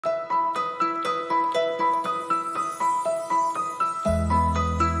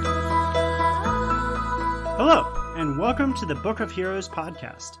Hello, and welcome to the Book of Heroes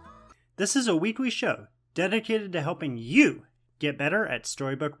podcast. This is a weekly show dedicated to helping you get better at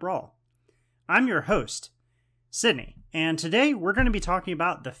Storybook Brawl. I'm your host, Sidney, and today we're going to be talking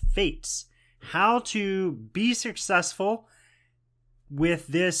about the Fates, how to be successful with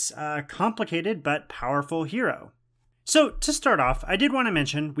this complicated but powerful hero. So, to start off, I did want to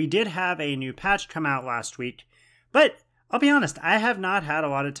mention we did have a new patch come out last week, but I'll be honest, I have not had a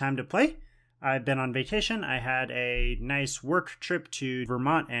lot of time to play. I've been on vacation. I had a nice work trip to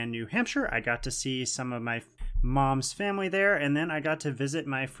Vermont and New Hampshire. I got to see some of my mom's family there, and then I got to visit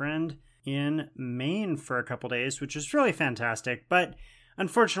my friend in Maine for a couple days, which was really fantastic. But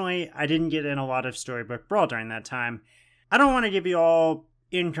unfortunately, I didn't get in a lot of Storybook Brawl during that time. I don't want to give you all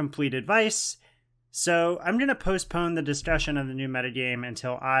incomplete advice, so I'm going to postpone the discussion of the new metagame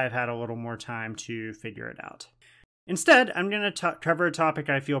until I've had a little more time to figure it out. Instead, I'm going to cover a topic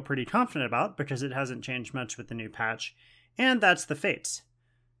I feel pretty confident about because it hasn't changed much with the new patch, and that's the Fates.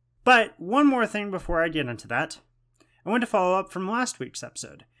 But one more thing before I get into that. I want to follow up from last week's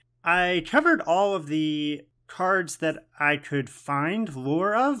episode. I covered all of the cards that I could find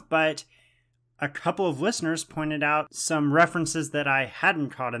lore of, but a couple of listeners pointed out some references that I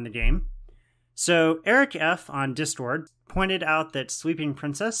hadn't caught in the game. So Eric F. on Discord pointed out that Sleeping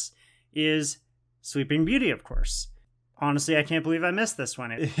Princess is Sleeping Beauty, of course. Honestly, I can't believe I missed this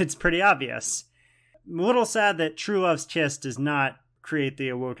one. It's pretty obvious. I'm a little sad that True Love's Kiss does not create the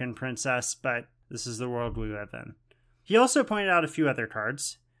Awoken Princess, but this is the world we live in. He also pointed out a few other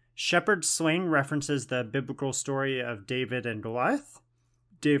cards. Shepherd's Sling references the biblical story of David and Goliath.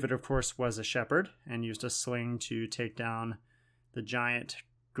 David, of course, was a shepherd and used a sling to take down the giant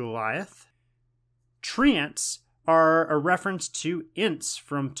Goliath. Treants are a reference to Ints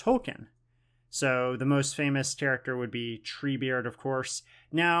from Tolkien. So the most famous character would be Treebeard, of course.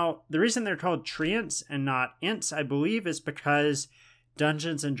 Now, the reason they're called Treants and not Ints, I believe, is because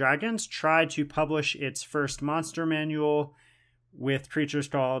Dungeons & Dragons tried to publish its first monster manual with creatures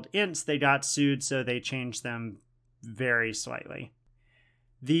called Ints. They got sued, so they changed them very slightly.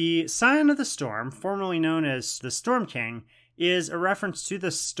 The Scion of the Storm, formerly known as the Storm King, is a reference to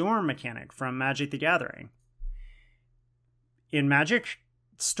the Storm mechanic from Magic the Gathering. In Magic,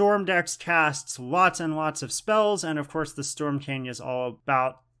 Storm Dex casts lots and lots of spells, and of course the Storm King is all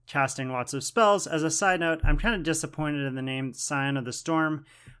about casting lots of spells. As a side note, I'm kind of disappointed in the name Scion of the Storm.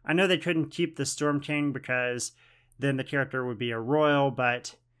 I know they couldn't keep the Storm King because then the character would be a royal,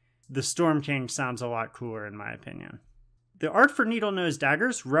 but the Storm King sounds a lot cooler in my opinion. The art for Needle-Nosed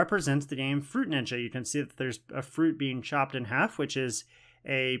Daggers represents the game Fruit Ninja. You can see that there's a fruit being chopped in half, which is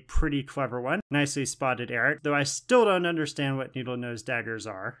a pretty clever one. Nicely spotted, Eric, though I still don't understand what needle-nosed daggers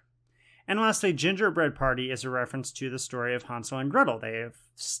are. And lastly, Gingerbread Party is a reference to the story of Hansel and Gretel. They have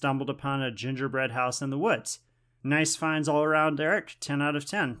stumbled upon a gingerbread house in the woods. Nice finds all around, Eric. 10 out of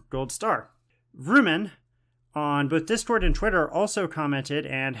 10. Gold star. Rumen, on both Discord and Twitter, also commented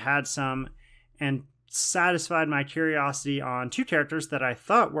and satisfied my curiosity on two characters that I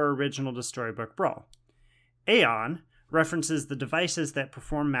thought were original to Storybook Brawl. Aeon references the devices that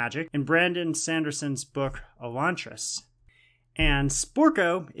perform magic in Brandon Sanderson's book Elantris. And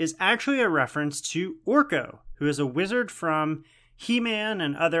Sporko is actually a reference to Orko, who is a wizard from He-Man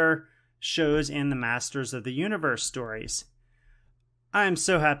and other shows in the Masters of the Universe stories. I'm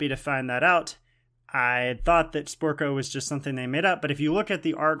so happy to find that out. I thought that Sporko was just something they made up, but if you look at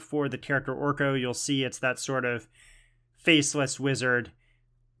the art for the character Orko, you'll see it's that sort of faceless wizard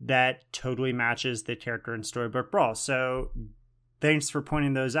that totally matches the character in Storybook Brawl. So thanks for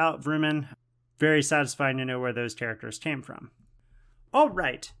pointing those out, Vrooman. Very satisfying to know where those characters came from. All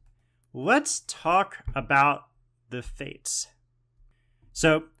right, let's talk about the Fates.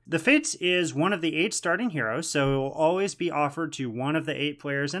 So the Fates is one of the 8 starting heroes, so it will always be offered to one of the 8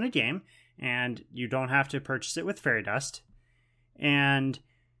 players in a game, and you don't have to purchase it with fairy dust. And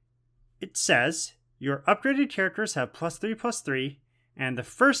it says, your upgraded characters have +3/+3, and the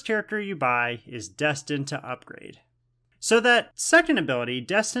first character you buy is destined to upgrade. So that second ability,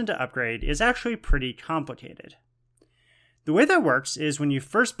 destined to upgrade, is actually pretty complicated. The way that works is when you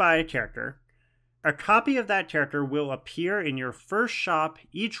first buy a character, a copy of that character will appear in your first shop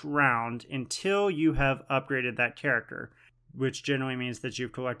each round until you have upgraded that character, which generally means that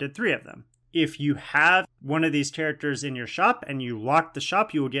you've collected 3 of them. If you have one of these characters in your shop and you lock the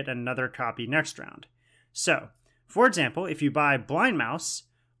shop, you will get another copy next round. So, for example, if you buy Blind Mouse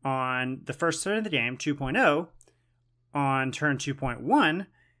on the first turn of the game, 2.0, on turn 2.1,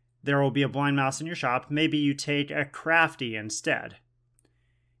 there will be a Blind Mouse in your shop. Maybe you take a Crafty instead.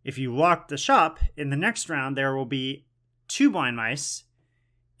 If you lock the shop, in the next round, there will be 2 Blind Mice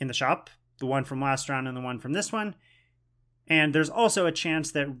in the shop. the one from last round and the one from this one. And there's also a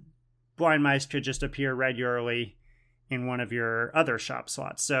chance that blind mice could just appear regularly in one of your other shop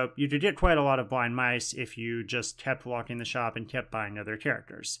slots. So you could get quite a lot of blind mice if you just kept walking the shop and kept buying other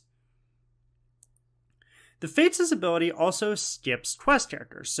characters. The Fates' ability also skips quest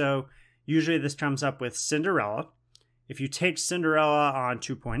characters. So usually this comes up with Cinderella. If you take Cinderella on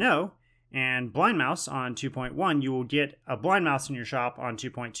 2.0 and Blind Mouse on 2.1, you will get a Blind Mouse in your shop on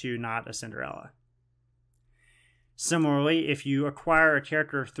 2.2, not a Cinderella. Similarly, if you acquire a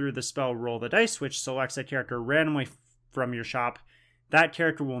character through the spell Roll the Dice, which selects a character randomly from your shop, that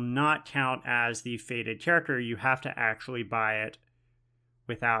character will not count as the fated character. You have to actually buy it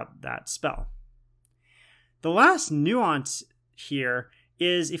without that spell. The last nuance here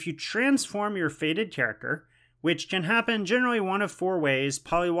is if you transform your fated character, which can happen generally one of 4 ways: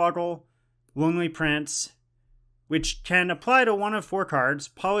 Polywoggle, Lonely Prince, which can apply to one of 4 cards: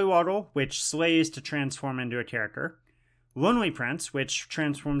 Polywoggle, which slays to transform into a character; Lonely Prince, which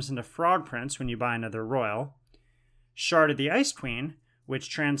transforms into Frog Prince when you buy another royal; Shard of the Ice Queen, which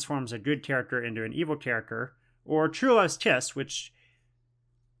transforms a good character into an evil character; or True Love's Kiss, which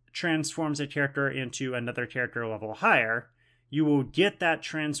transforms a character into another character level higher. You will get that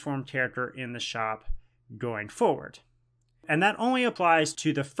transformed character in the shop going forward. And that only applies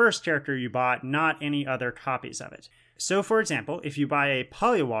to the first character you bought, not any other copies of it. So for example, if you buy a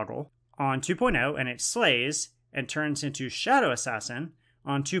Polywoggle on 2.0 and it slays and turns into Shadow Assassin,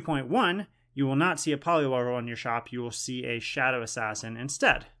 on 2.1 you will not see a Polywoggle in your shop, you will see a Shadow Assassin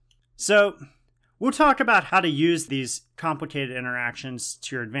instead. So we'll talk about how to use these complicated interactions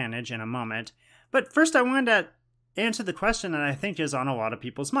to your advantage in a moment. But first I wanted to answer the question that I think is on a lot of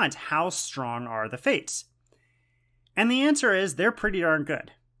people's minds. How strong are the Fates? And the answer is they're pretty darn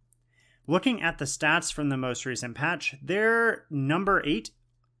good. Looking at the stats from the most recent patch, they're number 8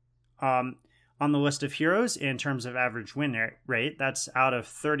 on the list of heroes in terms of average win rate. That's out of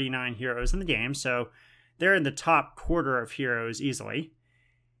 39 heroes in the game, so they're in the top quarter of heroes easily.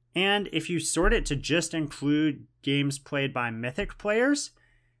 And if you sort it to just include games played by Mythic players,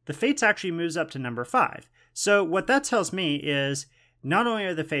 the Fates actually moves up to number 5. So what that tells me is not only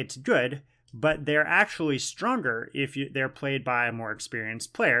are the Fates good, but they're actually stronger if they're played by a more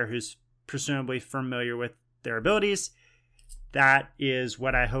experienced player who's presumably familiar with their abilities. That is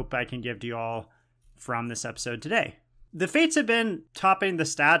what I hope I can give to you all from this episode today. The Fates have been topping the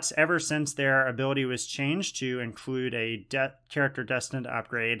stats ever since their ability was changed to include a character destined to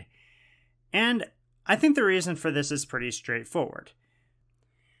upgrade, and I think the reason for this is pretty straightforward.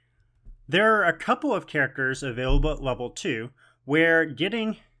 There are a couple of characters available at level 2 where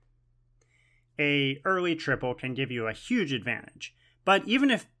getting a early triple can give you a huge advantage. But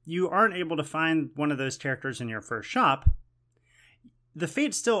even if you aren't able to find one of those characters in your first shop, the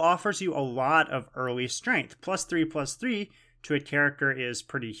Fate still offers you a lot of early strength. +3/+3 to a character is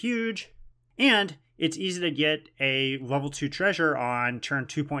pretty huge, and it's easy to get a level 2 treasure on turn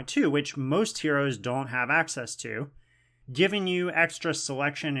 2.2, which most heroes don't have access to. Giving you extra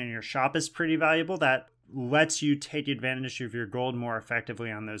selection in your shop is pretty valuable. That lets you take advantage of your gold more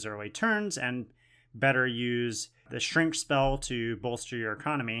effectively on those early turns and better use the shrink spell to bolster your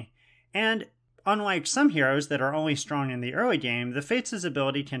economy. And unlike some heroes that are only strong in the early game, the Fates'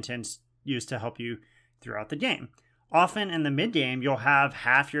 ability continues to help you throughout the game. Often in the mid game, you'll have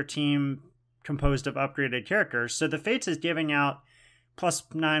half your team composed of upgraded characters, so the Fates is giving out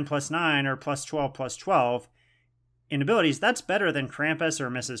 +9/+9 or +12/+12 in abilities. That's better than Krampus or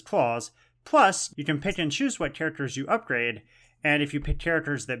Mrs. Claus. Plus, you can pick and choose what characters you upgrade, and if you pick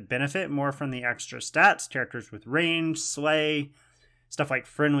characters that benefit more from the extra stats, characters with range, slay, stuff like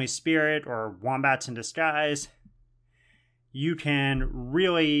Friendly Spirit or Wombats in Disguise, you can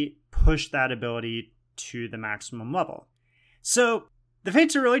really push that ability to the maximum level. So, the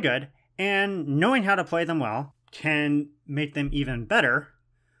Fates are really good, and knowing how to play them well can make them even better.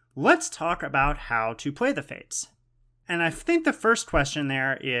 Let's talk about how to play the Fates. And I think the first question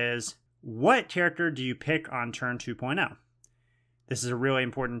there is, what character do you pick on turn 2.0? This is a really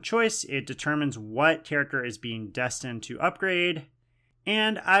important choice. It determines what character is being destined to upgrade.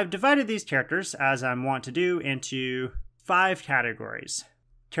 And I've divided these characters, as I'm wont to do, into 5 categories.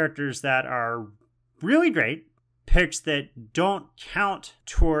 Characters that are really great, picks that don't count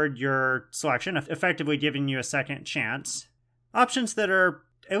toward your selection, effectively giving you a second chance. Options that are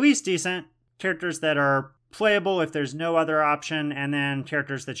at least decent, characters that are playable if there's no other option, and then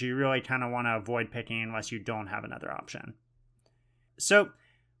characters that you really kind of want to avoid picking unless you don't have another option. So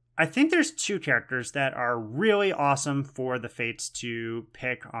I think there's 2 characters that are really awesome for the Fates to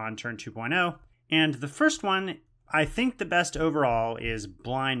pick on turn 2.0, and the first one I think the best overall is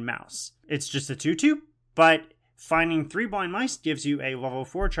Blind Mouse. It's just a 2/2, but finding 3 blind mice gives you a level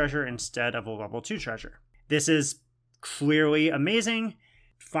 4 treasure instead of a level 2 treasure. This is clearly amazing.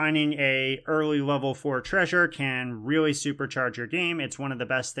 Finding a early level 4 treasure can really supercharge your game. It's one of the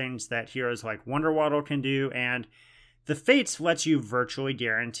best things that heroes like Wonder Waddle can do, and the Fates lets you virtually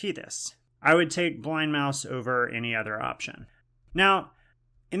guarantee this. I would take Blind Mouse over any other option. Now,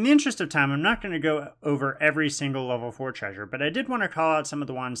 in the interest of time, I'm not going to go over every single level 4 treasure, but I did want to call out some of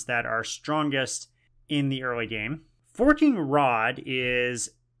the ones that are strongest in the early game. Forking Rod is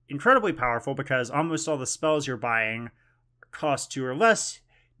incredibly powerful because almost all the spells you're buying cost 2 or less.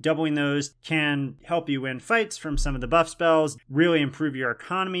 Doubling those can help you win fights from some of the buff spells, really improve your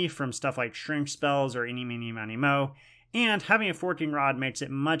economy from stuff like shrink spells or eeny, meeny, miny, mo. And having a Forking Rod makes it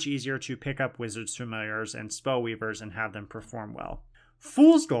much easier to pick up Wizard's Familiars and Spellweavers and have them perform well.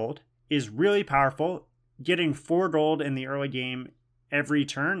 Fool's Gold is really powerful. Getting 4 gold in the early game every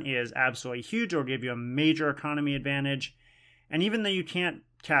turn is absolutely huge. It'll give you a major economy advantage. And even though you can't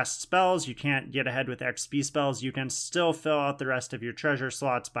cast spells, you can't get ahead with XP spells, you can still fill out the rest of your treasure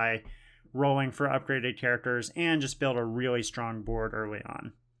slots by rolling for upgraded characters and just build a really strong board early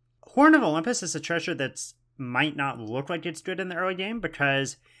on. Horn of Olympus is a treasure that might not look like it's good in the early game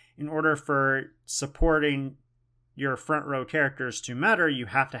because in order for supporting your front row characters to matter, you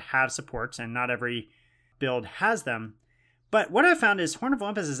have to have supports, and not every build has them. But what I found is Horn of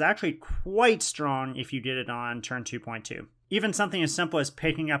Olympus is actually quite strong if you get it on turn 2.2. Even something as simple as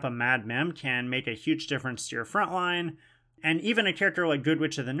picking up a Mad Mem can make a huge difference to your front line, and even a character like Good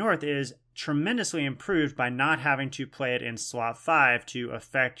Witch of the North is tremendously improved by not having to play it in slot 5 to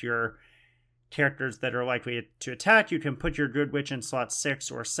affect your characters that are likely to attack. You can put your Good Witch in slot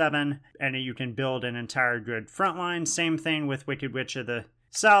 6 or 7, and you can build an entire good front line. Same thing with Wicked Witch of the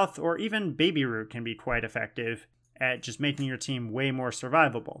South, or even Baby Root can be quite effective at just making your team way more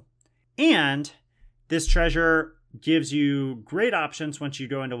survivable. And this treasure gives you great options once you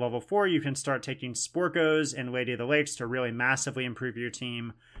go into level 4. You can start taking Sporkos and Lady of the Lakes to really massively improve your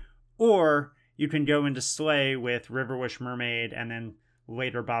team, or you can go into Slay with Riverwish Mermaid and then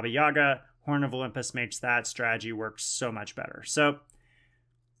later Baba Yaga. Horn of Olympus makes that strategy work so much better. So,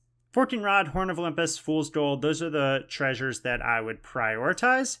 Forking Rod, Horn of Olympus, Fool's Gold, those are the treasures that I would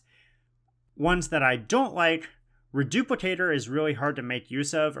prioritize. Ones that I don't like, Reduplicator is really hard to make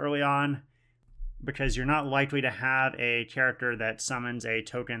use of early on because you're not likely to have a character that summons a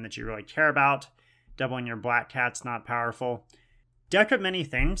token that you really care about. Doubling your Black Cat's not powerful. Deck of Many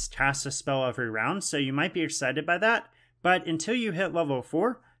Things casts a spell every round, so you might be excited by that, but until you hit level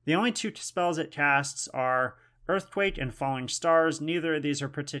 4, the only 2 spells it casts are Earthquake and Falling Stars. Neither of these are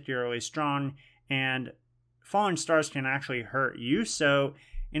particularly strong, and Falling Stars can actually hurt you. So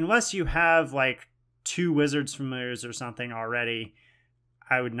unless you have like 2 Wizard's Familiars or something already,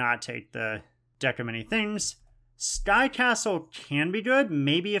 I would not take the Deck of Many Things. Sky Castle can be good,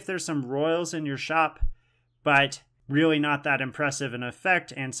 maybe if there's some royals in your shop, but really not that impressive in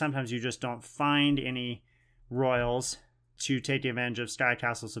effect, and sometimes you just don't find any royals to take advantage of Sky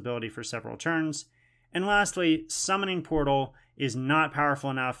Castle's ability for several turns. And lastly, Summoning Portal is not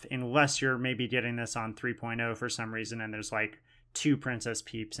powerful enough unless you're maybe getting this on 3.0 for some reason and there's like 2 Princess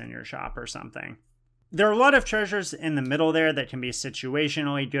Peeps in your shop or something. There are a lot of treasures in the middle there that can be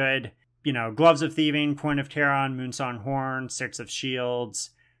situationally good. You know, Gloves of Thieving, Coin of Charon, Moonsong Horn, Six of Shields,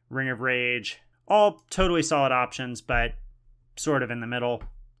 Ring of Rage. All totally solid options, but sort of in the middle.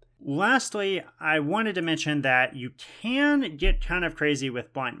 Lastly, I wanted to mention that you can get kind of crazy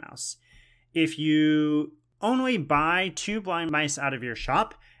with Blind Mouse. If you only buy 2 blind mice out of your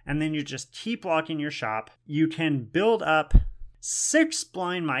shop, and then you just keep locking your shop, you can build up 6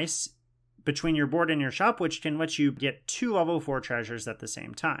 blind mice between your board and your shop, which can let you get 2 level 4 treasures at the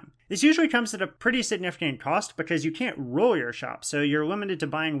same time. This usually comes at a pretty significant cost because you can't roll your shop, so you're limited to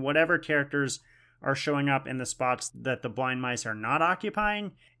buying whatever characters are showing up in the spots that the blind mice are not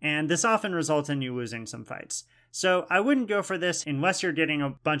occupying, and this often results in you losing some fights. So I wouldn't go for this unless you're getting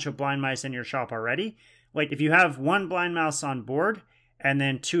a bunch of blind mice in your shop already. Like if you have 1 blind mouse on board and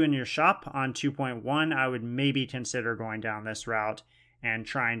then 2 in your shop on 2.1, I would maybe consider going down this route and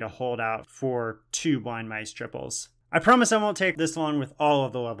trying to hold out for 2 blind mice triples. I promise I won't take this long with all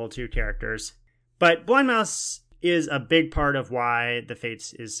of the level 2 characters, but blind mouse is a big part of why the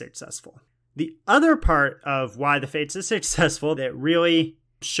Fates is successful. The other part of why the Fates is successful that really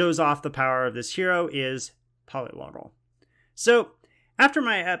shows off the power of this hero is Polywoggle. So, after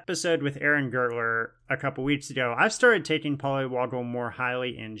my episode with Aaron Gertler a couple weeks ago, I've started taking Polywoggle more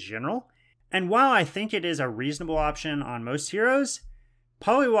highly in general. And while I think it is a reasonable option on most heroes,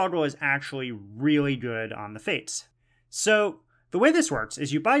 Polywoggle is actually really good on the Fates. So the way this works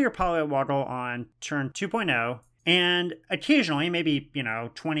is you buy your Polywoggle on turn 2.0, and occasionally, maybe,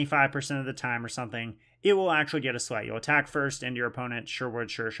 25% of the time or something, it will actually get a slay. You'll attack first into your opponent, Surewood,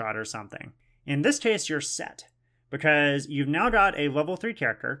 Sure Shot, or something. In this case, you're set, because you've now got a level 3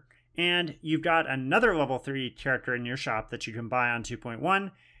 character, and you've got another level 3 character in your shop that you can buy on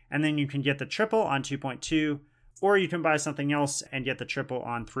 2.1, and then you can get the triple on 2.2, or you can buy something else and get the triple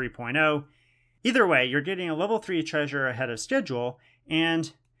on 3.0. Either way, you're getting a level 3 treasure ahead of schedule,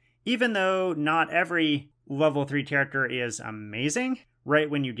 and even though not every level 3 character is amazing right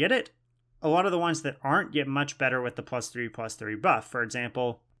when you get it, a lot of the ones that aren't get much better with the +3/+3 buff. For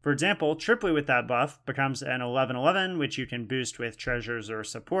example, Triply with that buff becomes an 11/11, which you can boost with treasures or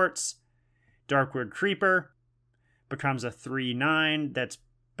supports. Darkwood Creeper becomes a 3/9 that's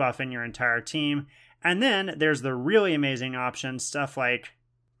buffing your entire team. And then there's the really amazing options, stuff like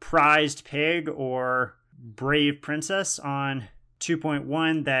Prized Pig or Brave Princess on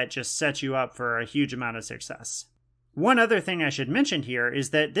 2.1 that just sets you up for a huge amount of success. One other thing I should mention here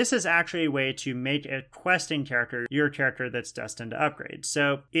is that this is actually a way to make a questing character your character that's destined to upgrade.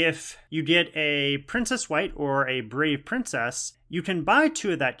 So if you get a Princess White or a Brave Princess, you can buy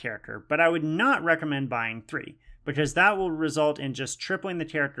 2 of that character, but I would not recommend buying 3, because that will result in just tripling the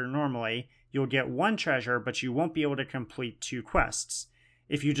character normally. You'll get 1 treasure, but you won't be able to complete 2 quests.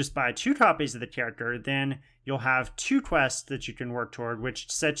 If you just buy 2 copies of the character, then you'll have 2 quests that you can work toward, which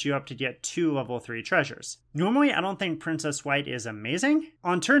sets you up to get 2 level 3 treasures. Normally, I don't think Princess White is amazing.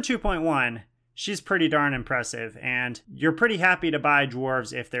 On turn 2.1, she's pretty darn impressive, and you're pretty happy to buy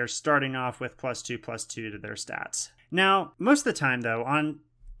dwarves if they're starting off with +2/+2 to their stats. Now, most of the time though, on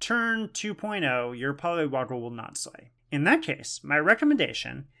turn 2.0, your Polywoggle will not slay. In that case, my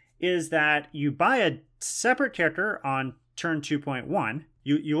recommendation is that you buy a separate character on turn 2.1,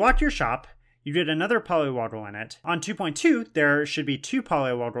 you lock your shop, you get another Polywoggle in it. On 2.2, there should be 2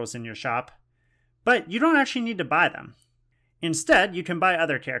 Polywoggles in your shop, but you don't actually need to buy them. Instead, you can buy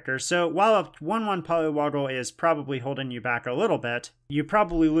other characters, so while a 1/1 Polywoggle is probably holding you back a little bit, you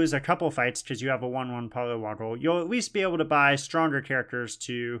probably lose a couple fights because you have a 1/1 Polywoggle. You'll at least be able to buy stronger characters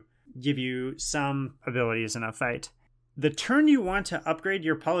to give you some abilities in a fight. The turn you want to upgrade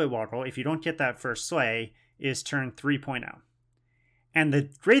your Polywoggle, if you don't get that first slay, is turn 3.0. And the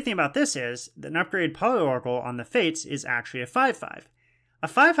great thing about this is that an upgraded Polywoggle on the Fates is actually a 5/5. A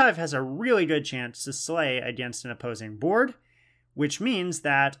 5/5 has a really good chance to slay against an opposing board, which means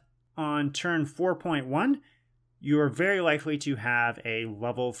that on turn 4.1, you are very likely to have a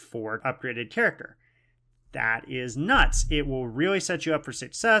level 4 upgraded character. That is nuts. It will really set you up for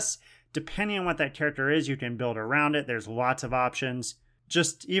success. Depending on what that character is, you can build around it. There's lots of options.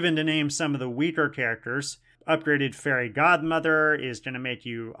 Just even to name some of the weaker characters, upgraded Fairy Godmother is going to make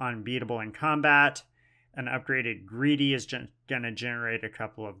you unbeatable in combat. An upgraded Greedy is going to generate a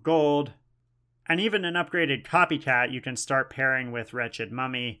couple of gold. And even an upgraded Copycat you can start pairing with Wretched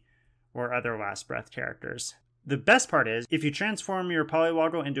Mummy or other Last Breath characters. The best part is, if you transform your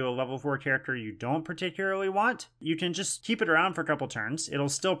Polywoggle into a level 4 character you don't particularly want, you can just keep it around for a couple turns. It'll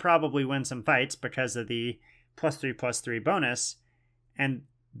still probably win some fights because of the +3/+3 bonus, and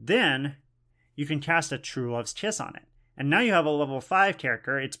then you can cast a True Love's Kiss on it. And now you have a level 5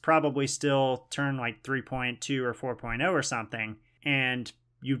 character. It's probably still turn like 3.2 or 4.0 or something, and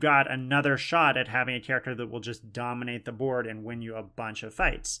you've got another shot at having a character that will just dominate the board and win you a bunch of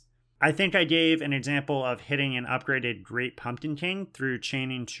fights. I think I gave an example of hitting an upgraded Great Pumpkin King through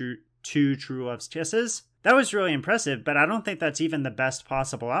chaining 2 True Love's Kisses. That was really impressive, but I don't think that's even the best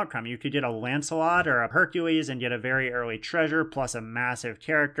possible outcome. You could get a Lancelot or a Hercules and get a very early treasure plus a massive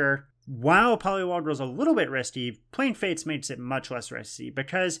character. While Polywoggle is a little bit risky, playing Fates makes it much less risky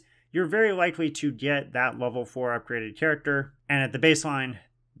because you're very likely to get that level 4 upgraded character, and at the baseline,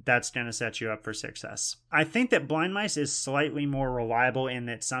 that's going to set you up for success. I think that Blind Mice is slightly more reliable in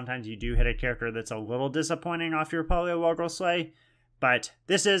that sometimes you do hit a character that's a little disappointing off your Polywoggle slay, but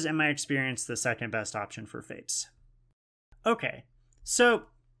this is, in my experience, the second best option for Fates. Okay, so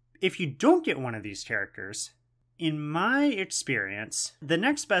if you don't get one of these characters, in my experience, the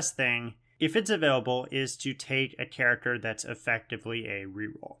next best thing, if it's available, is to take a character that's effectively a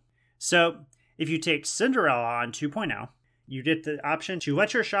reroll. So if you take Cinderella on 2.0, you get the option to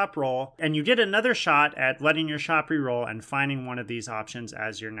let your shop roll, and you get another shot at letting your shop reroll and finding one of these options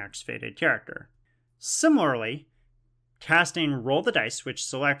as your next fated character. Similarly, casting Roll the Dice, which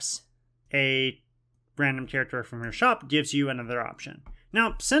selects a random character from your shop, gives you another option.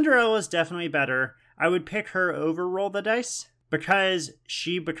 Now, Cinderella is definitely better. I would pick her over Roll the Dice, because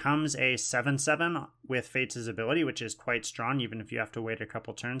she becomes a 7/7 with Fates' ability, which is quite strong, even if you have to wait a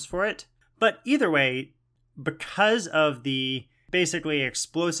couple turns for it. But either way, because of the basically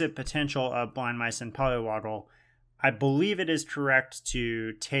explosive potential of Blind Mice and Polywoggle, I believe it is correct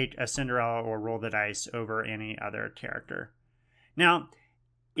to take a Cinderella or roll the dice over any other character. Now,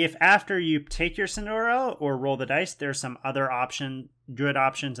 if after you take your Cinderella or roll the dice, there's some other good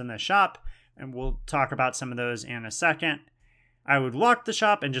options in the shop, and we'll talk about some of those in a second, I would lock the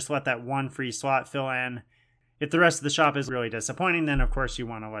shop and just let that one free slot fill in. If the rest of the shop is really disappointing, then of course you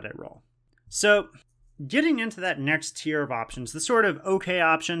want to let it roll. So, getting into that next tier of options, the sort of okay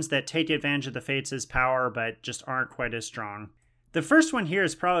options that take advantage of the Fates' power but just aren't quite as strong. The first one here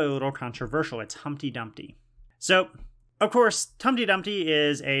is probably a little controversial. It's Humpty Dumpty. So, of course, Humpty Dumpty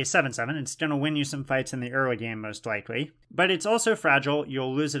is a 7/7. It's going to win you some fights in the early game, most likely. But it's also fragile.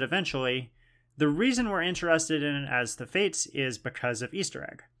 You'll lose it eventually. The reason we're interested in it as the Fates is because of Easter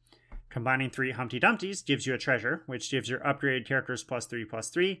egg. Combining 3 Humpty Dumptys gives you a treasure, which gives your upgraded characters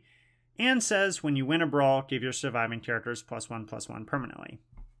 +3/+3, and says when you win a brawl, give your surviving characters +1/+1 permanently.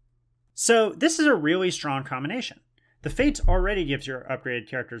 So this is a really strong combination. The Fates already gives your upgraded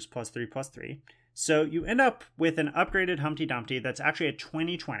characters +3/+3, so you end up with an upgraded Humpty Dumpty that's actually a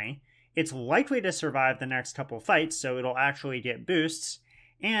 20/20. It's likely to survive the next couple fights, so it'll actually get boosts.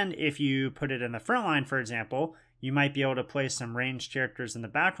 And if you put it in the front line, for example, you might be able to place some ranged characters in the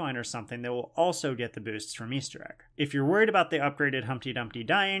back line or something that will also get the boosts from Easter egg. If you're worried about the upgraded Humpty Dumpty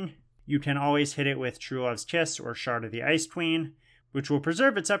dying, you can always hit it with True Love's Kiss or Shard of the Ice Queen, which will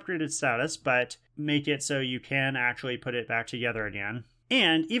preserve its upgraded status, but make it so you can actually put it back together again.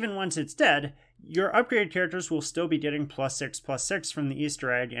 And even once it's dead, your upgraded characters will still be getting +6/+6 from the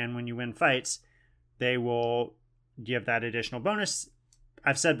Easter egg, and when you win fights, they will give that additional bonus.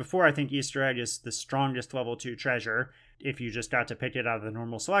 I've said before, I think Easter egg is the strongest level 2 treasure if you just got to pick it out of the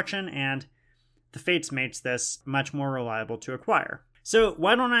normal selection, and the Fates makes this much more reliable to acquire. So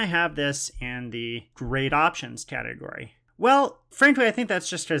why don't I have this in the great options category? Well, frankly, I think that's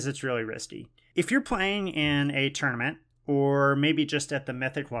just because it's really risky. If you're playing in a tournament, or maybe just at the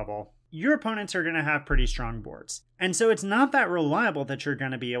mythic level, your opponents are going to have pretty strong boards. And so it's not that reliable that you're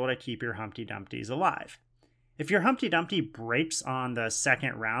going to be able to keep your Humpty Dumptys alive. If your Humpty Dumpty breaks on the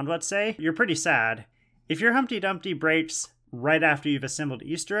second round, let's say, you're pretty sad. If your Humpty Dumpty breaks right after you've assembled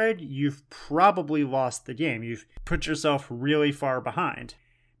Easter egg, you've probably lost the game. You've put yourself really far behind.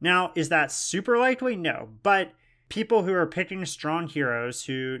 Now, is that super likely? No, but people who are picking strong heroes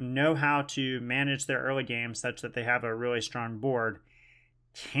who know how to manage their early game such that they have a really strong board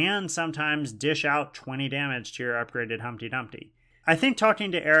can sometimes dish out 20 damage to your upgraded Humpty Dumpty. I think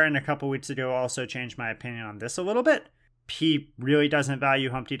talking to Aaron a couple weeks ago also changed my opinion on this a little bit. He really doesn't value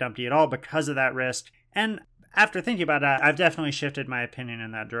Humpty Dumpty at all because of that risk, and after thinking about that, I've definitely shifted my opinion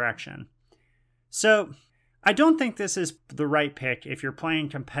in that direction. So, I don't think this is the right pick if you're playing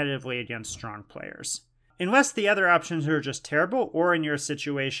competitively against strong players. Unless the other options are just terrible, or in your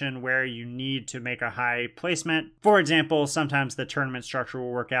situation where you need to make a high placement. For example, sometimes the tournament structure will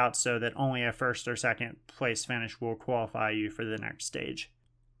work out so that only a first or second place finish will qualify you for the next stage.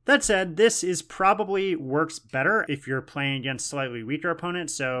 That said, this is probably works better if you're playing against slightly weaker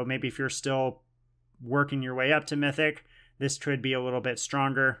opponents, so maybe if you're still working your way up to Mythic, this could be a little bit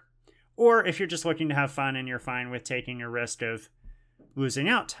stronger. Or if you're just looking to have fun and you're fine with taking a risk of losing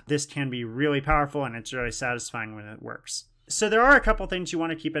out, this can be really powerful and it's really satisfying when it works. So there are a couple things you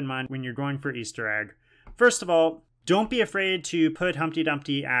want to keep in mind when you're going for Easter egg. First of all, don't be afraid to put Humpty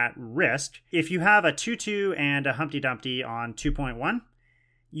Dumpty at risk. If you have a 2/2 and a Humpty Dumpty on 2.1,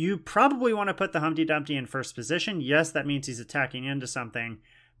 you probably want to put the Humpty Dumpty in first position. Yes, that means he's attacking into something,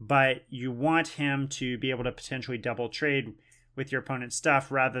 but you want him to be able to potentially double trade with your opponent's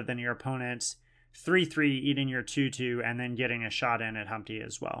stuff rather than your opponent's 3/3 eating your 2/2 and then getting a shot in at Humpty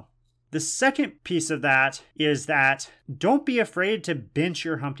as well. The second piece of that is that don't be afraid to bench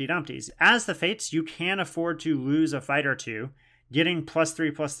your Humpty Dumptys. As the Fates, you can afford to lose a fight or two. Getting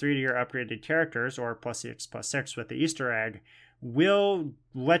 +3/+3 to your upgraded characters, or +6/+6 with the Easter egg, will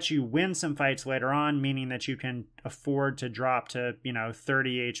let you win some fights later on, meaning that you can afford to drop to,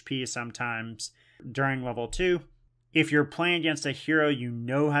 30 HP sometimes during level 2. If you're playing against a hero you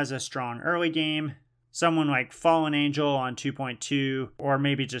know has a strong early game, someone like Fallen Angel on 2.2, or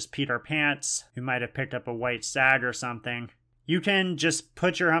maybe just Peter Pants, who might have picked up a white stag or something, you can just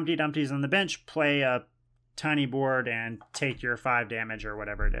put your Humpty Dumptys on the bench, play a tiny board, and take your 5 damage or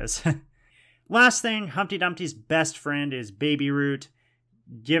whatever it is. Last thing, Humpty Dumpty's best friend is Baby Root.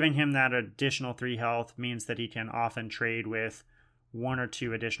 Giving him that additional 3 health means that he can often trade with 1 or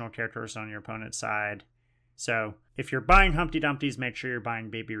 2 additional characters on your opponent's side. So if you're buying Humpty Dumptys, make sure you're buying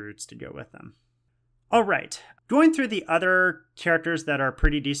Baby Roots to go with them. All right, going through the other characters that are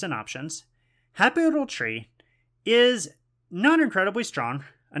pretty decent options, Happy Little Tree is not incredibly strong.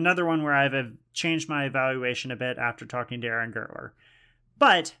 Another one where I've changed my evaluation a bit after talking to Aaron Gertler.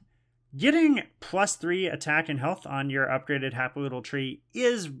 But getting +3 attack and health on your upgraded Happy Little Tree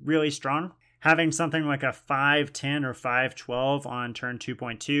is really strong. Having something like a 5-10 or 5-12 on turn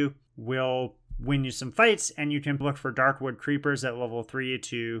 2.2 will win you some fights, and you can look for Darkwood Creepers at level 3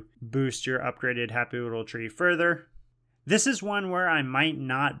 to boost your upgraded Happy Little Tree further. This is one where I might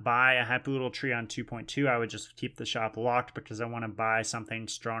not buy a Happy Little Tree on 2.2. I would just keep the shop locked because I want to buy something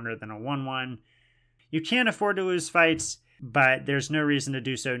stronger than a 1-1. You can't afford to lose fights, but there's no reason to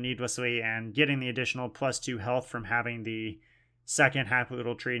do so needlessly, and getting the additional +2 health from having the second Happy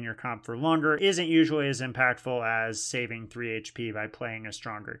Little Tree in your comp for longer isn't usually as impactful as saving 3 HP by playing a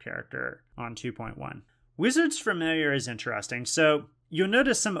stronger character on 2.1. Wizard's Familiar is interesting. So you'll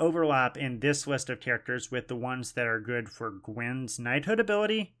notice some overlap in this list of characters with the ones that are good for Gwen's Knighthood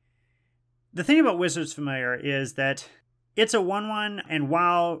ability. The thing about Wizard's Familiar is that it's a 1-1, and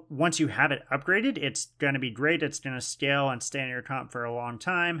while once you have it upgraded, it's going to be great. It's going to scale and stay in your comp for a long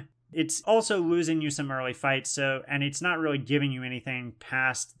time. It's also losing you some early fights, and it's not really giving you anything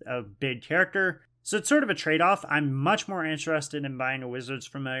past a big character. So it's sort of a trade-off. I'm much more interested in buying a Wizard's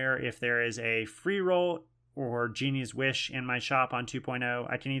Familiar if there is a free roll or Genie's Wish in my shop on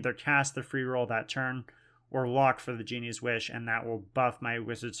 2.0. I can either cast the free roll that turn or lock for the Genie's Wish, and that will buff my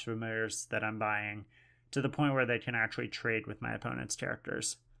Wizard's Familiars that I'm buying to the point where they can actually trade with my opponent's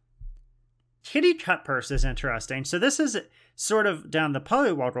characters. Kitty Cutpurse is interesting. So this is sort of down the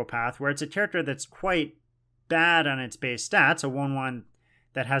Polywoggle path where it's a character that's quite bad on its base stats, a 1-1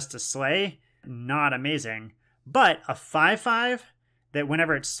 that has to slay, not amazing. But a 5-5 that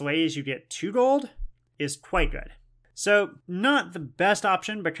whenever it slays you get 2 gold is quite good. So not the best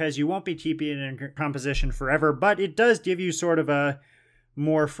option because you won't be keeping it in composition forever, but it does give you sort of a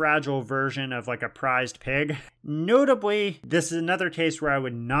more fragile version of like a prized pig. Notably, this is another case where I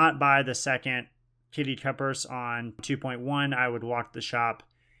would not buy the second Kitty Cutpurse on 2.1. I would lock the shop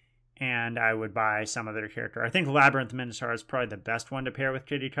and I would buy some other character. I think Labyrinth Minotaur is probably the best one to pair with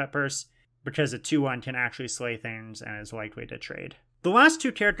Kitty Cutpurse because a 2-1 can actually slay things and is likely to trade. The last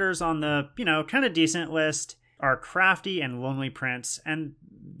 2 characters on the, kind of decent list are Crafty and Lonely Prince, and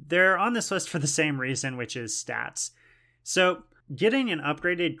they're on this list for the same reason, which is stats. So getting an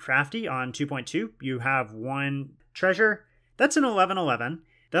upgraded Crafty on 2.2, you have 1 treasure. That's an 11-11.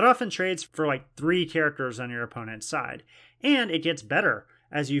 That often trades for like 3 characters on your opponent's side. And it gets better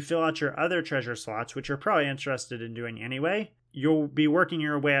as you fill out your other treasure slots, which you're probably interested in doing anyway. You'll be working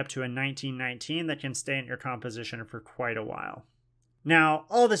your way up to a 19-19 that can stay in your composition for quite a while. Now,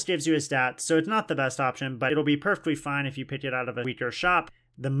 all this gives you a stat, so it's not the best option, but it'll be perfectly fine if you pick it out of a weaker shop.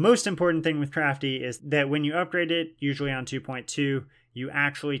 The most important thing with Crafty is that when you upgrade it, usually on 2.2, you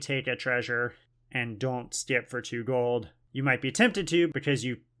actually take a treasure and don't skip for 2 gold. You might be tempted to because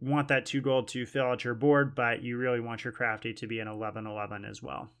you want that 2 gold to fill out your board, but you really want your Crafty to be an 11-11 as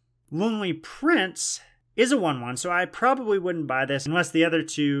well. Lonely Prince is a 1-1, so I probably wouldn't buy this unless the other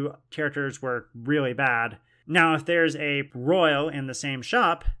 2 characters were really bad. Now, if there's a Royal in the same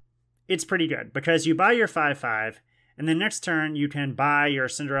shop, it's pretty good because you buy your 5-5, and the next turn you can buy your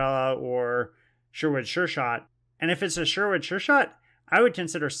Cinderella or Sherwood Sure Shot. And if it's a Sherwood Sure Shot, I would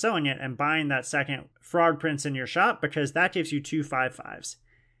consider selling it and buying that second Frog Prince in your shop because that gives you 2 5-5s.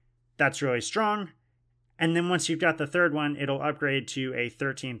 That's really strong. And then once you've got the third one, it'll upgrade to a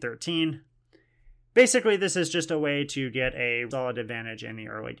 13-13. Basically, this is just a way to get a solid advantage in the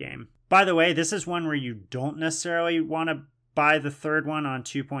early game. By the way, this is one where you don't necessarily want to buy the third one on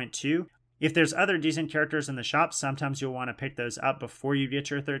 2.2. If there's other decent characters in the shop, sometimes you'll want to pick those up before you get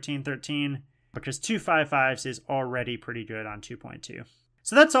your 13-13 because 2 5-5s is already pretty good on 2.2.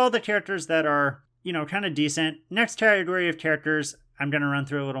 So that's all the characters that are, kind of decent. Next category of characters, I'm going to run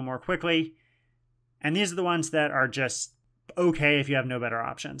through a little more quickly. And these are the ones that are just okay if you have no better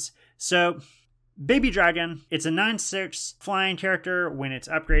options. So Baby Dragon, it's a 9/6 flying character. When it's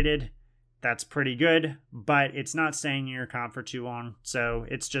upgraded, that's pretty good, but it's not staying in your comp for too long, so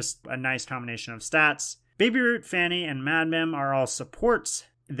it's just a nice combination of stats. Baby Root, Fanny, and Mad Mim are all supports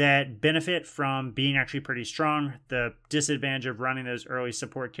that benefit from being actually pretty strong. The disadvantage of running those early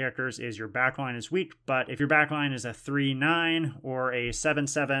support characters is your backline is weak, but if your backline is a 3-9 or a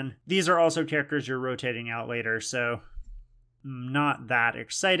 7-7, these are also characters you're rotating out later, so not that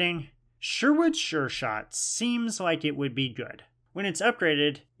exciting. Sherwood Sure Shot seems like it would be good. When it's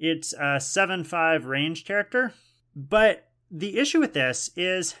upgraded, it's a 7-5 range character, but the issue with this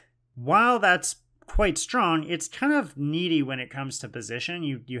is, while that's quite strong, it's kind of needy when it comes to position.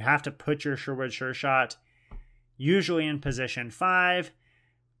 You have to put your Sherwood Sure Shot usually in position 5,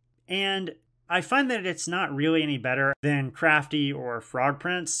 and I find that it's not really any better than Crafty or Frog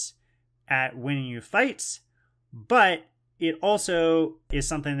Prince at winning you fights, but it also is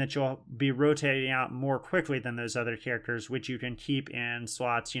something that you'll be rotating out more quickly than those other characters, which you can keep in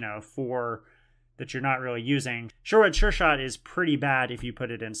slots, 4 that you're not really using. Sherwood Sure Shot is pretty bad if you put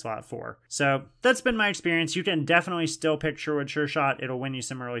it in slot 4. So that's been my experience. You can definitely still pick Sherwood Sure Shot. It'll win you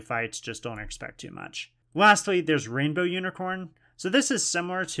some early fights, just don't expect too much. Lastly, there's Rainbow Unicorn. So this is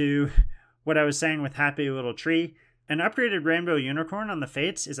similar to what I was saying with Happy Little Tree. An upgraded Rainbow Unicorn on the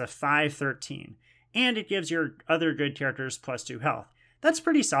Fates is a 5/13, and it gives your other good characters +2 health. That's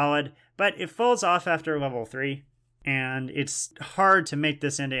pretty solid, but it falls off after level 3, and it's hard to make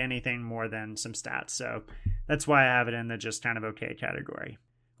this into anything more than some stats, so that's why I have it in the just kind of okay category.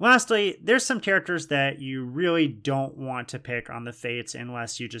 Lastly, there's some characters that you really don't want to pick on the Fates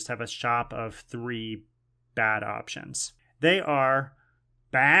unless you just have a shop of 3 bad options. They are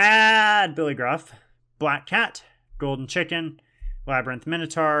Bad Billy Gruff, Black Cat, Golden Chicken, Labyrinth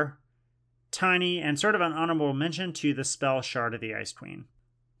Minotaur, Tiny, and sort of an honorable mention to the spell Shard of the Ice Queen.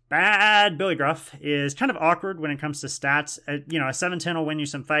 Bad Billy Gruff is kind of awkward when it comes to stats. A 7/10 will win you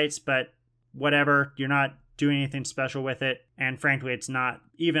some fights, but whatever, you're not doing anything special with it, and frankly, it's not,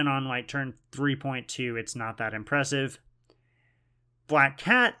 even on like turn 3.2, it's not that impressive. Black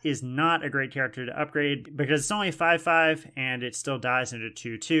Cat is not a great character to upgrade because it's only 5/5 and it still dies into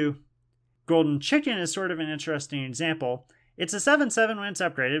 2/2. Golden Chicken is sort of an interesting example. It's a 7/7 when it's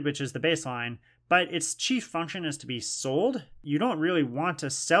upgraded, which is the baseline, but its chief function is to be sold. You don't really want to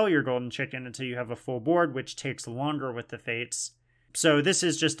sell your Golden Chicken until you have a full board, which takes longer with the Fates. So this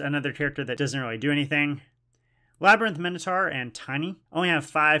is just another character that doesn't really do anything. Labyrinth Minotaur and Tiny only have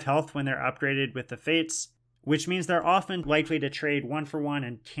 5 health when they're upgraded with the Fates, which means they're often likely to trade 1-for-1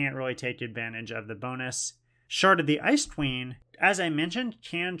 and can't really take advantage of the bonus. Shard of the Ice Queen, as I mentioned,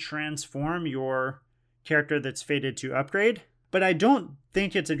 can transform your character that's fated to upgrade, but I don't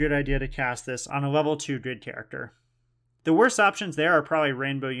think it's a good idea to cast this on a level 2 good character. The worst options there are probably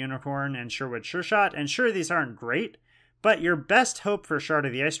Rainbow Unicorn and Sherwood Sure Shot, and sure, these aren't great, but your best hope for Shard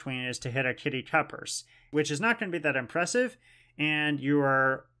of the Ice Queen is to hit a Kitty Cutpurse, which is not going to be that impressive, and you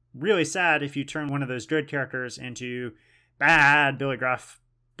are really sad if you turn one of those good characters into Bad Billy Gruff,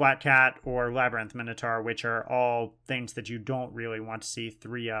 Black Cat, or Labyrinth Minotaur, which are all things that you don't really want to see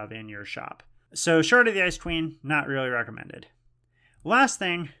 3 of in your shop. So Shard of the Ice Queen, not really recommended. Last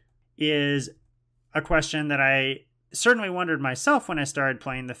thing is a question that I certainly wondered myself when I started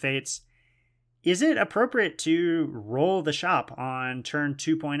playing the Fates. Is it appropriate to roll the shop on turn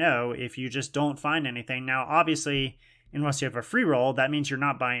 2.0 if you just don't find anything? Now, obviously, unless you have a free roll, that means you're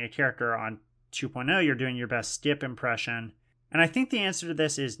not buying a character on 2.0, you're doing your best skip impression. And I think the answer to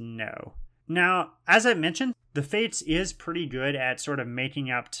this is no. Now, as I mentioned, the Fates is pretty good at sort of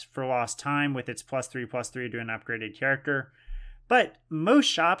making up for lost time with its +3/+3 to an upgraded character. But most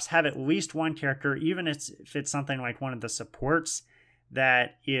shops have at least one character, even if it's something like one of the supports,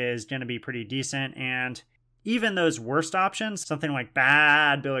 that is going to be pretty decent. And even those worst options, something like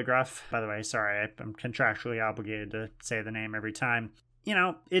Bad Billy Gruff, by the way, sorry, I'm contractually obligated to say the name every time.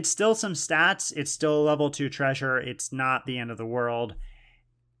 It's still some stats. It's still a level 2 treasure. It's not the end of the world.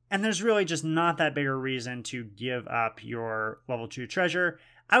 And there's really just not that big a reason to give up your level 2 treasure.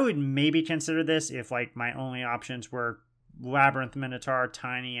 I would maybe consider this if like my only options were Labyrinth Minotaur,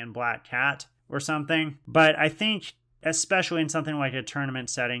 Tiny, and Black Cat or something. But I think, especially in something like a tournament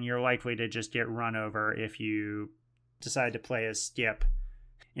setting, you're likely to just get run over if you decide to play as skip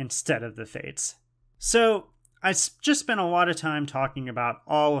instead of the Fates. So I just spent a lot of time talking about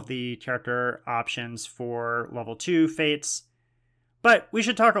all of the character options for level 2 Fates, but we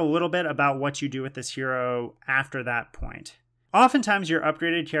should talk a little bit about what you do with this hero after that point. Oftentimes your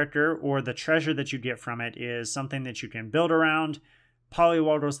upgraded character or the treasure that you get from it is something that you can build around.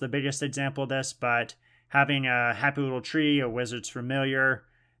 Polywaggle's the biggest example of this, but having a Happy Little Tree, a Wizard's Familiar,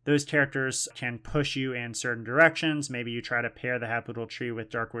 those characters can push you in certain directions. Maybe you try to pair the Happy Little Tree with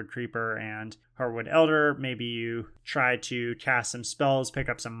Darkwood Creeper and Heartwood Elder. Maybe you try to cast some spells, pick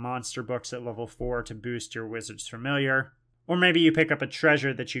up some monster books at level 4 to boost your Wizard's Familiar. Or maybe you pick up a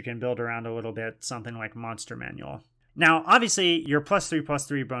treasure that you can build around a little bit, something like Monster Manual. Now, obviously, your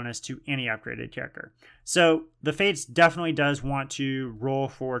 +3/+3 bonus to any upgraded character. So the Fates definitely does want to roll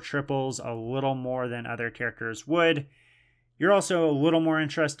for triples a little more than other characters would. You're also a little more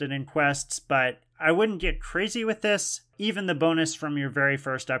interested in quests, but I wouldn't get crazy with this. Even the bonus from your very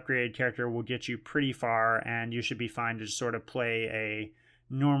first upgraded character will get you pretty far, and you should be fine to just sort of play a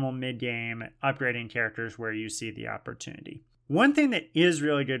normal mid-game upgrading characters where you see the opportunity. One thing that is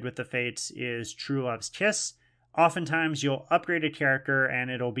really good with the Fates is True Love's Kiss. Oftentimes you'll upgrade a character and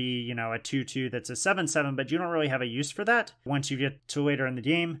it'll be, a 2/2 that's a 7/7, but you don't really have a use for that. Once you get to later in the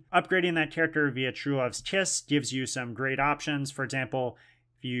game, upgrading that character via True Love's Kiss gives you some great options. For example,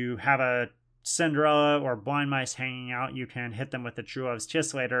 if you have a Cinderella or Blind Mice hanging out, you can hit them with the True Love's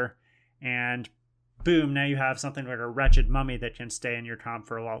Kiss later, and boom, now you have something like a Wretched Mummy that can stay in your comp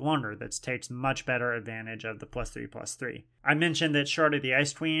for a lot longer. That takes much better advantage of the +3/+3. I mentioned that Shard of the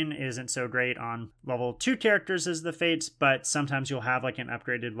Ice Queen isn't so great on level 2 characters as the Fates, but sometimes you'll have like an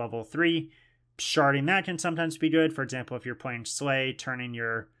upgraded level 3. Sharding that can sometimes be good. For example, if you're playing Slay, turning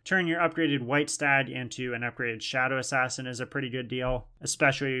your upgraded White Stag into an upgraded Shadow Assassin is a pretty good deal,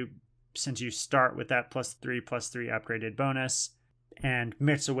 especially since you start with that +3/+3 upgraded bonus. And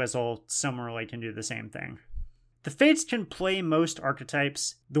Mix-a-Whistle similarly can do the same thing. The Fates can play most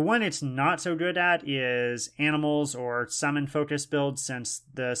archetypes. The one it's not so good at is animals or summon focus builds, since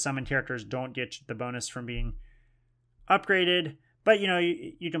the summon characters don't get the bonus from being upgraded. But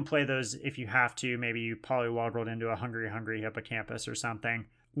you can play those if you have to. Maybe you polywaddled into a Hungry Hippocampus or something.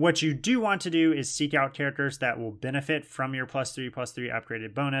 What you do want to do is seek out characters that will benefit from your +3/+3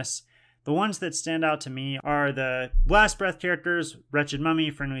 upgraded bonus. The ones that stand out to me are the Last Breath characters, Wretched Mummy,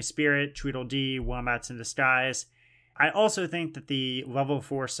 Friendly Spirit, Tweedledee, Wombats in Disguise. I also think that the level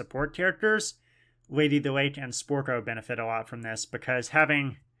 4 support characters, Lady the Lake and Sporko, benefit a lot from this, because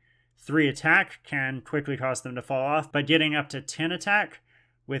having 3 attack can quickly cause them to fall off, but getting up to 10 attack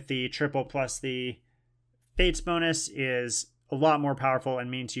with the triple plus the Fates bonus is a lot more powerful and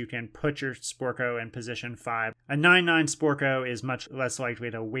means you can put your Sporko in position 5. A 9/9 Sporko is much less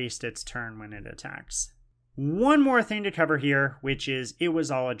likely to waste its turn when it attacks. One more thing to cover here, which is It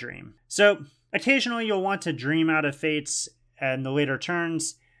Was All a Dream. So occasionally you'll want to dream out of Fates in the later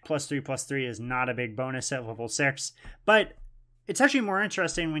turns. +3/+3 is not a big bonus at level 6, but it's actually more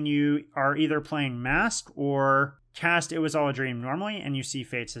interesting when you are either playing Mask or cast It Was All a Dream normally and you see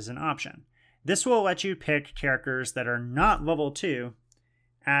Fates as an option. This will let you pick characters that are not level 2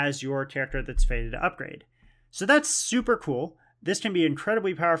 as your character that's fated to upgrade. So that's super cool. This can be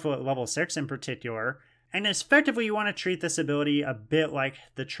incredibly powerful at level 6 in particular, and effectively you want to treat this ability a bit like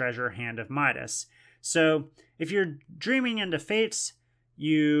the Treasure Hand of Midas. So if you're dreaming into Fates,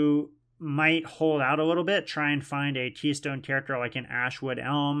 you might hold out a little bit, try and find a keystone character like an Ashwood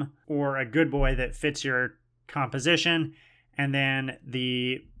Elm or a Good Boy that fits your composition, and then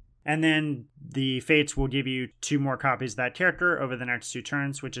the Fates will give you 2 more copies of that character over the next 2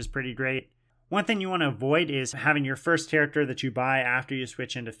 turns, which is pretty great. One thing you want to avoid is having your first character that you buy after you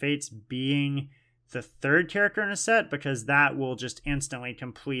switch into Fates being the 3rd character in a set, because that will just instantly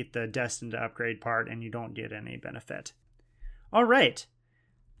complete the Destined to Upgrade part and you don't get any benefit. All right,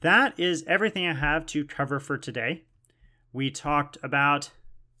 that is everything I have to cover for today. We talked about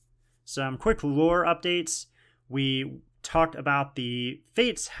some quick lore updates. We talked about the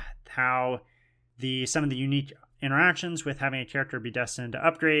Fates, how some of the unique interactions with having a character be destined to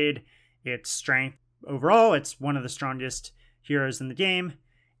upgrade, its strength overall. It's one of the strongest heroes in the game.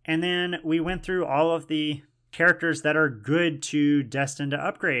 And then we went through all of the characters that are good to destined to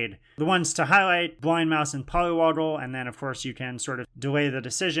upgrade. The ones to highlight: Blind Mouse and Polywaddle, and then of course you can sort of delay the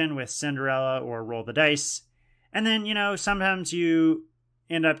decision with Cinderella or Roll the Dice. And then, sometimes you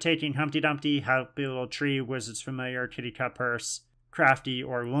end up taking Humpty Dumpty, Happy Little Tree, Wizard's Familiar, Kitty Cut Purse, Crafty,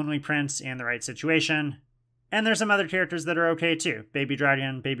 or Lonely Prince in the right situation. And there's some other characters that are okay too: Baby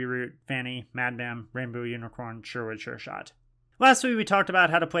Dragon, Baby Root, Fanny, Madman, Rainbow Unicorn, Sherwood Sure Shot. Lastly, we talked about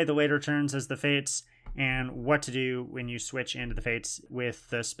how to play the later turns as the Fates and what to do when you switch into the Fates with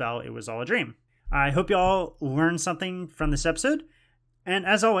the spell It Was All a Dream. I hope you all learned something from this episode, and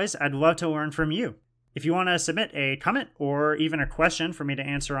as always, I'd love to learn from you. If you want to submit a comment or even a question for me to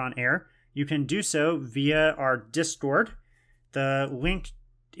answer on air, you can do so via our Discord. The link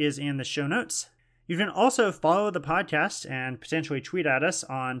is in the show notes. You can also follow the podcast and potentially tweet at us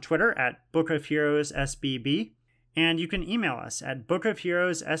on Twitter at bookofheroessbb, and you can email us at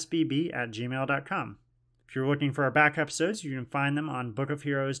bookofheroessbb@gmail.com. If you're looking for our back episodes, you can find them on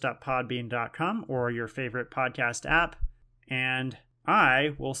bookofheroes.podbean.com or your favorite podcast app. And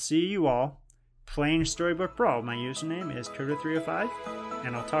I will see you all playing Storybook Brawl. My username is Coder305,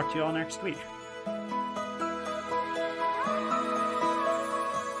 and I'll talk to you all next week.